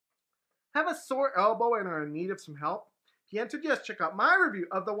Have a sore elbow and are in need of some help? If you answered yes, check out my review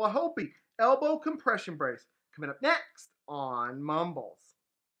of the Wahopy elbow compression brace coming up next on Mumbles.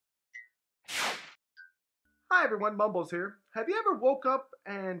 Hi everyone, Mumbles here. Have you ever woke up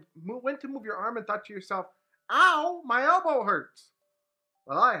and went to move your arm and thought to yourself, ow, my elbow hurts?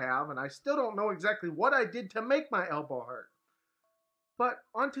 Well, I have, and I still don't know exactly what I did to make my elbow hurt. But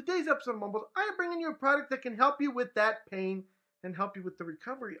on today's episode of Mumbles, I am bringing you a product that can help you with that pain and help you with the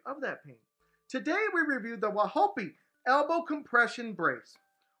recovery of that pain. Today we review the Wahopy elbow compression brace.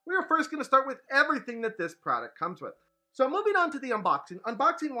 We are first going to start with everything that this product comes with. So moving on to the unboxing.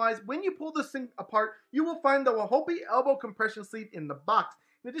 Unboxing wise, when you pull this thing apart, you will find the Wahopy elbow compression sleeve in the box.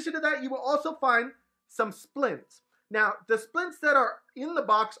 In addition to that, you will also find some splints. Now, the splints that are in the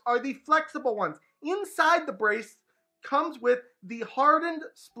box are the flexible ones. Inside the brace comes with the hardened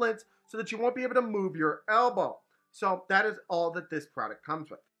splints so that you won't be able to move your elbow. So that is all that this product comes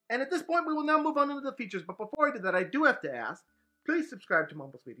with. And at this point, we will now move on into the features. But before I do that, I do have to ask, please subscribe to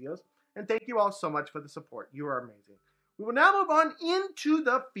MumblesVideos. And thank you all so much for the support. You are amazing. We will now move on into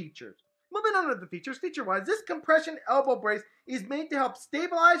the features. Moving on to the features, feature-wise, this compression elbow brace is made to help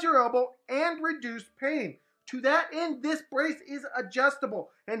stabilize your elbow and reduce pain. To that end, this brace is adjustable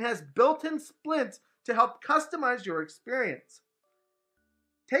and has built-in splints to help customize your experience.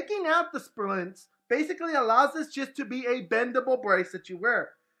 Taking out the splints basically allows this just to be a bendable brace that you wear.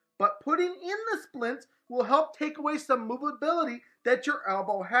 But putting in the splints will help take away some movability that your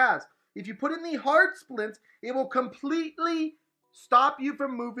elbow has. If you put in the hard splints, it will completely stop you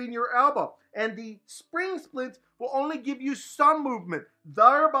from moving your elbow. And the spring splints will only give you some movement,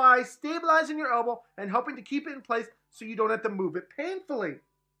 thereby stabilizing your elbow and helping to keep it in place so you don't have to move it painfully.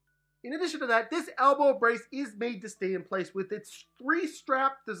 In addition to that, this elbow brace is made to stay in place with its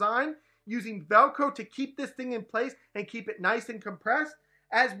 3-strap design, using Velcro to keep this thing in place and keep it nice and compressed,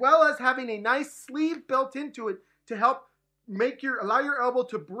 as well as having a nice sleeve built into it to help allow your elbow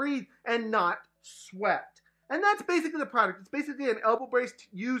to breathe and not sweat. And that's basically the product. It's basically an elbow brace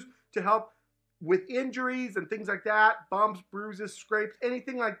used to help with injuries and things like that, bumps, bruises, scrapes,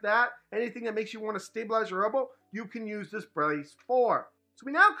 anything like that, anything that makes you want to stabilize your elbow, you can use this brace for. So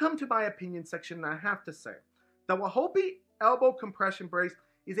we now come to my opinion section, and I have to say, the Wahopy elbow compression brace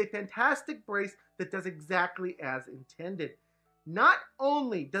is a fantastic brace that does exactly as intended. Not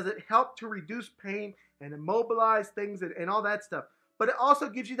only does it help to reduce pain and immobilize things and all that stuff, but it also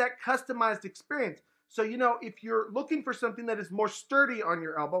gives you that customized experience. So, you know, if you're looking for something that is more sturdy on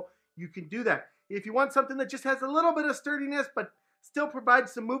your elbow, you can do that. If you want something that just has a little bit of sturdiness but still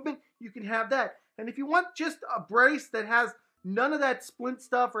provides some movement, you can have that. And if you want just a brace that has none of that splint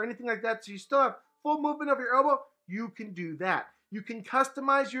stuff or anything like that, so you still have full movement of your elbow, you can do that. You can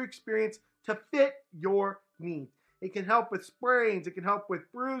customize your experience to fit your needs. It can help with sprains, it can help with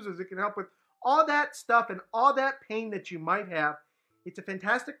bruises, it can help with all that stuff and all that pain that you might have. It's a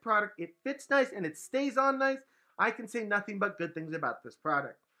fantastic product. It fits nice and it stays on nice. I can say nothing but good things about this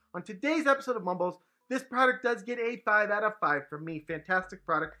product. On today's episode of Mumbles, this product does get a 5 out of 5 from me. Fantastic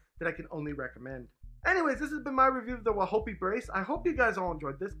product that I can only recommend. Anyways, this has been my review of the Wahopy brace. I hope you guys all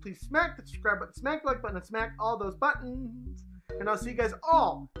enjoyed this. Please smack the subscribe button, smack the like button, and smack all those buttons. And I'll see you guys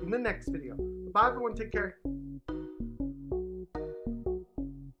all in the next video. Bye everyone, take care.